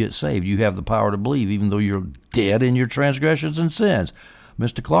you get saved, you have the power to believe, even though you're dead in your transgressions and sins.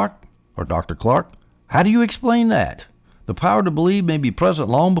 Mr. Clarke, or Dr. Clarke, how do you explain that? The power to believe may be present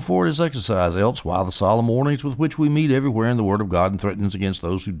long before it is exercised, else while the solemn warnings with which we meet everywhere in the Word of God and threatens against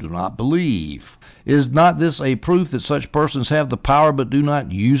those who do not believe. Is not this a proof that such persons have the power but do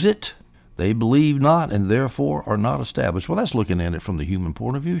not use it? They believe not and therefore are not established. Well, that's looking at it from the human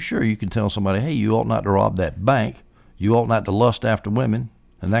point of view. Sure, you can tell somebody, hey, you ought not to rob that bank. You ought not to lust after women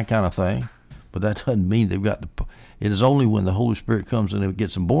and that kind of thing. But that doesn't mean they've got the... It is only when the Holy Spirit comes in and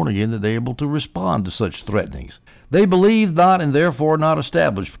gets them born again that they're able to respond to such threatenings. They believe not and therefore not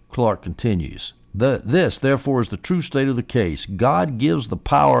established, Clarke continues. This, therefore, is the true state of the case. God gives the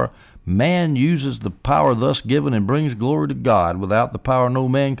power. Man uses the power thus given and brings glory to God. Without the power, no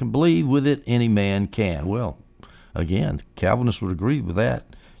man can believe. With it, any man can. Well, again, Calvinists would agree with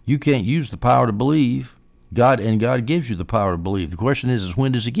that. You can't use the power to believe. God gives you the power to believe. The question is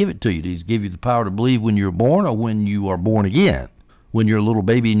when does he give it to you? Does he give you the power to believe when you're born or when you are born again? When you're a little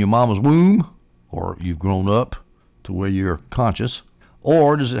baby in your mama's womb, or you've grown up to where you're conscious,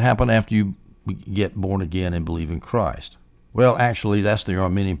 or does it happen after you get born again and believe in Christ? Well, actually, that's the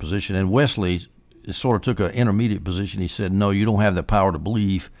Arminian position, and Wesley sort of took an intermediate position. He said, no, you don't have the power to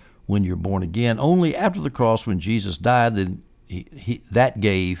believe when you're born again. Only after the cross, when Jesus died, then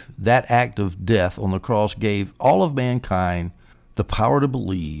that act of death on the cross gave all of mankind the power to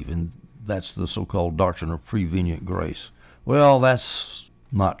believe, and that's the so-called doctrine of prevenient grace. Well, that's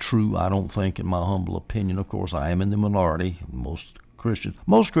not true, I don't think, in my humble opinion. Of course, I am in the minority. Most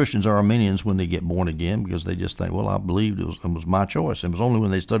Christians are Arminians when they get born again because they just think, well, I believed it was my choice. It was only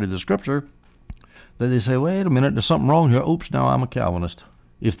when they study the Scripture that they say, wait a minute, there's something wrong here. Oops, now I'm a Calvinist.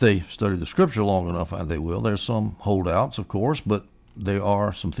 If they study the Scripture long enough, they will. There's some holdouts, of course, but there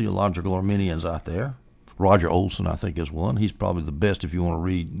are some theological Arminians out there. Roger Olson, I think, is one. He's probably the best if you want to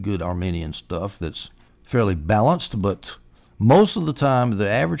read good Arminian stuff that's fairly balanced, but most of the time, the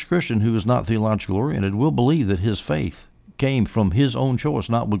average Christian who is not theologically oriented will believe that his faith came from his own choice,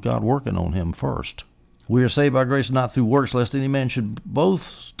 not with God working on him first. We are saved by grace, not through works, lest any man should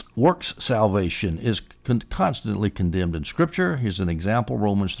boast. Works salvation is constantly condemned in Scripture. Here's an example,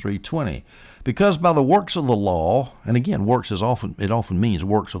 Romans 3:20. Because by the works of the law, and again, works often means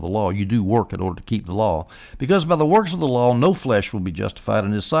works of the law. You do work in order to keep the law. Because by the works of the law, no flesh will be justified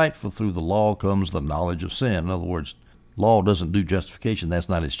in his sight, for through the law comes the knowledge of sin. In other words, law doesn't do justification. That's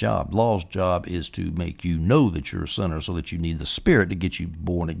not its job. Law's job is to make you know that you're a sinner so that you need the Spirit to get you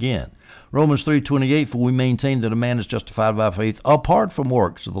born again. Romans 3:28, for we maintain that a man is justified by faith apart from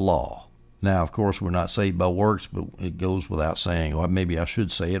works of the law. Now, of course, we're not saved by works, but it goes without saying, or maybe I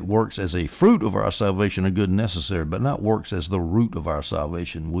should say it works as a fruit of our salvation, a good and necessary, but not works as the root of our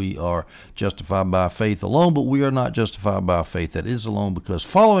salvation. We are justified by faith alone, but we are not justified by faith that is alone, because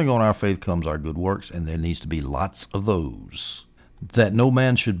following on our faith comes our good works, and there needs to be lots of those. That no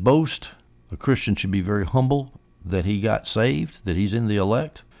man should boast. A Christian should be very humble that he got saved, that he's in the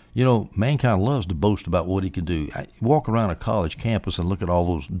elect. You know, mankind loves to boast about what he can do. Walk around a college campus and look at all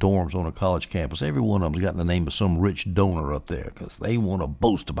those dorms on a college campus. Every one of them's got the name of some rich donor up there because they want to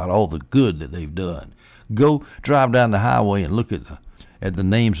boast about all the good that they've done. Go drive down the highway and look at the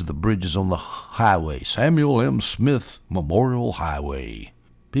names of the bridges on the highway. Samuel M. Smith Memorial Highway.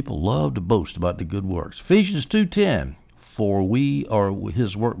 People love to boast about the good works. Ephesians 2:10, for we are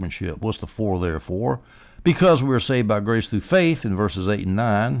his workmanship. What's the for there for? Because we are saved by grace through faith, in verses 8 and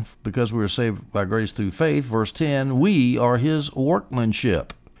 9. Because we are saved by grace through faith, verse 10, we are his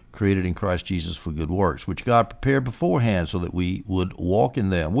workmanship, created in Christ Jesus for good works, which God prepared beforehand so that we would walk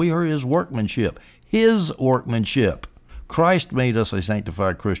in them. We are his workmanship. His workmanship. Christ made us a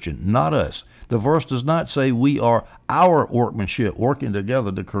sanctified Christian, not us. The verse does not say we are our workmanship, working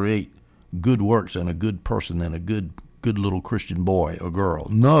together to create good works and a good person and a good little Christian boy or girl.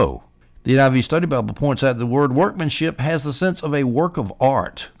 No. The NIV Study Bible points out the word workmanship has the sense of a work of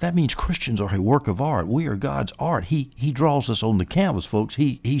art. That means Christians are a work of art. We are God's art. He draws us on the canvas, folks.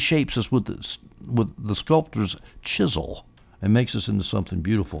 He shapes us with the sculptor's chisel and makes us into something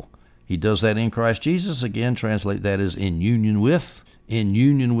beautiful. He does that in Christ Jesus. Again, translate that as in union with. In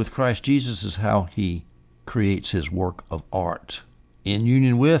union with Christ Jesus is how he creates his work of art. In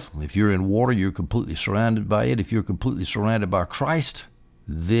union with, if you're in water, you're completely surrounded by it. If you're completely surrounded by Christ,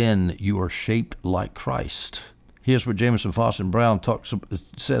 then you are shaped like Christ. Here's what Jamieson, Fausset, and Brown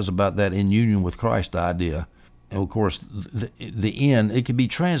says about that in union with Christ idea. And of course, the "in" it can be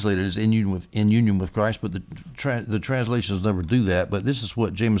translated as in union with Christ, but the translations never do that. But this is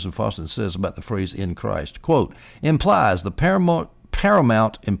what Jamieson, Fausset says about the phrase "in Christ." Quote, implies the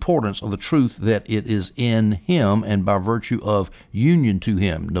paramount importance of the truth that it is in him and by virtue of union to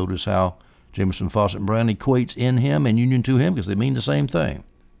him. Notice how Jamieson, Fausset, and Brown equates in him and union to him because they mean the same thing.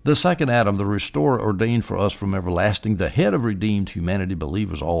 The second Adam, the restorer ordained for us from everlasting, the head of redeemed humanity,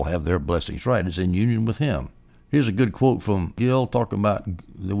 believers all have their blessings, right? It's in union with him. Here's a good quote from Gill talking about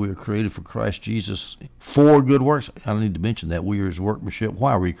that we are created for Christ Jesus for good works. I need to mention that we are his workmanship.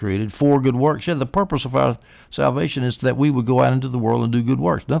 Why are we created? For good works. Yeah, the purpose of our salvation is that we would go out into the world and do good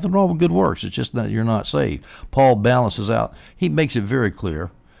works. Nothing wrong with good works. It's just that you're not saved. Paul balances out. He makes it very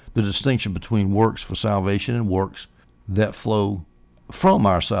clear the distinction between works for salvation and works that flow from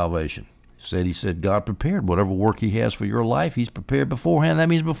our salvation. He said God prepared whatever work he has for your life. He's prepared beforehand. That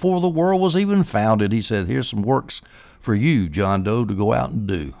means before the world was even founded. He said, here's some works for you, John Doe, to go out and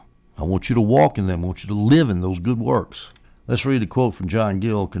do. I want you to walk in them. I want you to live in those good works. Let's read a quote from John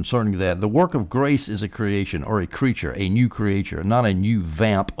Gill concerning that. The work of grace is a creation or a creature, a new creature, not a new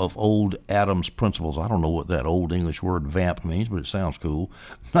vamp of old Adam's principles. I don't know what that old English word vamp means, but it sounds cool.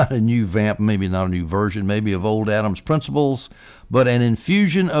 Not a new vamp, maybe not a new version, maybe of old Adam's principles, but an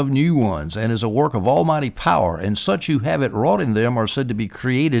infusion of new ones, and is a work of almighty power, and such who have it wrought in them are said to be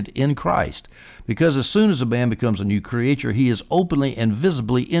created in Christ. Because as soon as a man becomes a new creature, he is openly and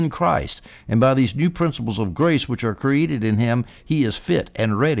visibly in Christ, and by these new principles of grace which are created in him, he is fit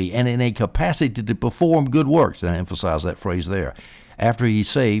and ready, and in a capacity to perform good works. And I emphasize that phrase there. After he is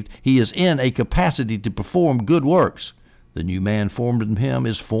saved, he is in a capacity to perform good works. The new man formed in him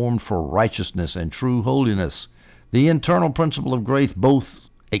is formed for righteousness and true holiness. The internal principle of grace both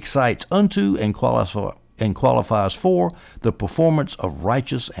excites unto and qualifies for the performance of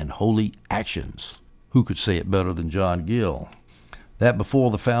righteous and holy actions. Who could say it better than John Gill? That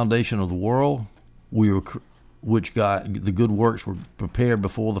before the foundation of the world, the good works were prepared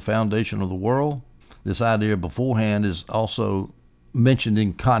before the foundation of the world. This idea beforehand is also mentioned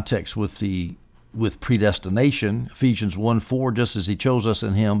in context with predestination. Ephesians 1:4, just as he chose us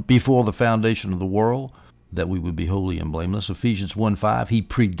in him before the foundation of the world, that we would be holy and blameless. Ephesians 1:5, he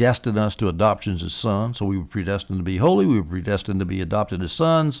predestined us to adoption as sons, so we were predestined to be holy, we were predestined to be adopted as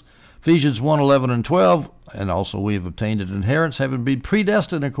sons. Ephesians 1:11 and 12, and also we have obtained an inheritance, having been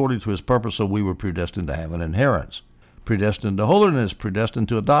predestined according to his purpose, so we were predestined to have an inheritance. Predestined to holiness, predestined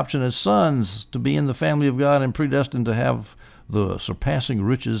to adoption as sons, to be in the family of God, and predestined to have the surpassing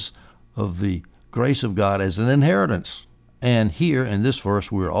riches of the grace of God as an inheritance. And here in this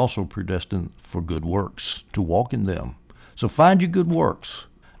verse, we are also predestined for good works, to walk in them. So find your good works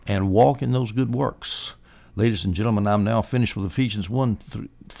and walk in those good works. Ladies and gentlemen, I'm now finished with Ephesians 1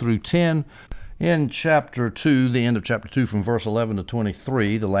 through 10. In chapter 2, the end of chapter 2 from verse 11 to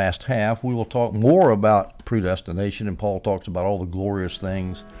 23, the last half, we will talk more about predestination, and Paul talks about all the glorious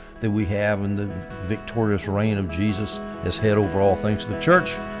things that we have in the victorious reign of Jesus as head over all things to the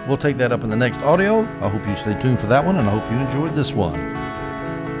church. We'll take that up in the next audio. I hope you stay tuned for that one, and I hope you enjoyed this one.